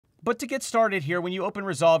But to get started here, when you open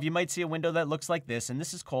Resolve, you might see a window that looks like this, and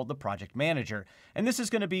this is called the Project Manager. And this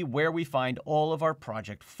is going to be where we find all of our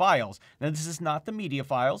project files. Now, this is not the media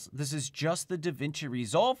files. This is just the DaVinci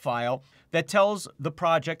Resolve file that tells the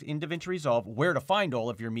project in DaVinci Resolve where to find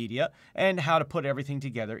all of your media and how to put everything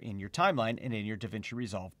together in your timeline and in your DaVinci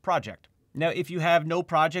Resolve project. Now, if you have no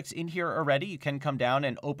projects in here already, you can come down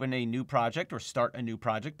and open a new project or start a new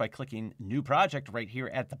project by clicking New Project right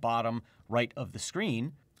here at the bottom right of the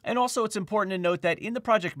screen. And also, it's important to note that in the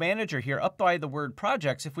Project Manager here, up by the word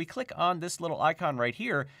Projects, if we click on this little icon right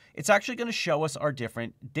here, it's actually going to show us our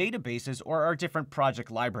different databases or our different project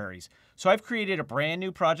libraries. So I've created a brand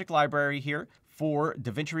new project library here for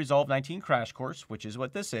DaVinci Resolve 19 Crash Course, which is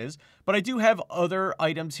what this is. But I do have other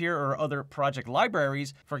items here or other project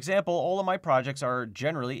libraries. For example, all of my projects are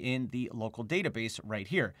generally in the local database right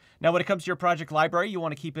here. Now, when it comes to your project library, you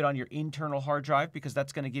want to keep it on your internal hard drive because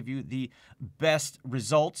that's going to give you the best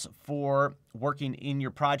results for working in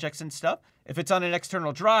your projects and stuff. If it's on an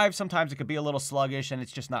external drive, sometimes it could be a little sluggish and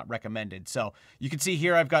it's just not recommended. So you can see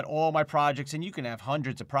here I've got all my projects, and you can have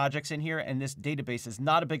hundreds of projects in here, and this database is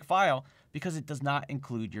not a big file because it does not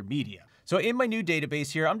include your media. So in my new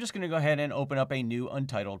database here, I'm just going to go ahead and open up a new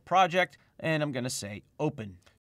untitled project, and I'm going to say open.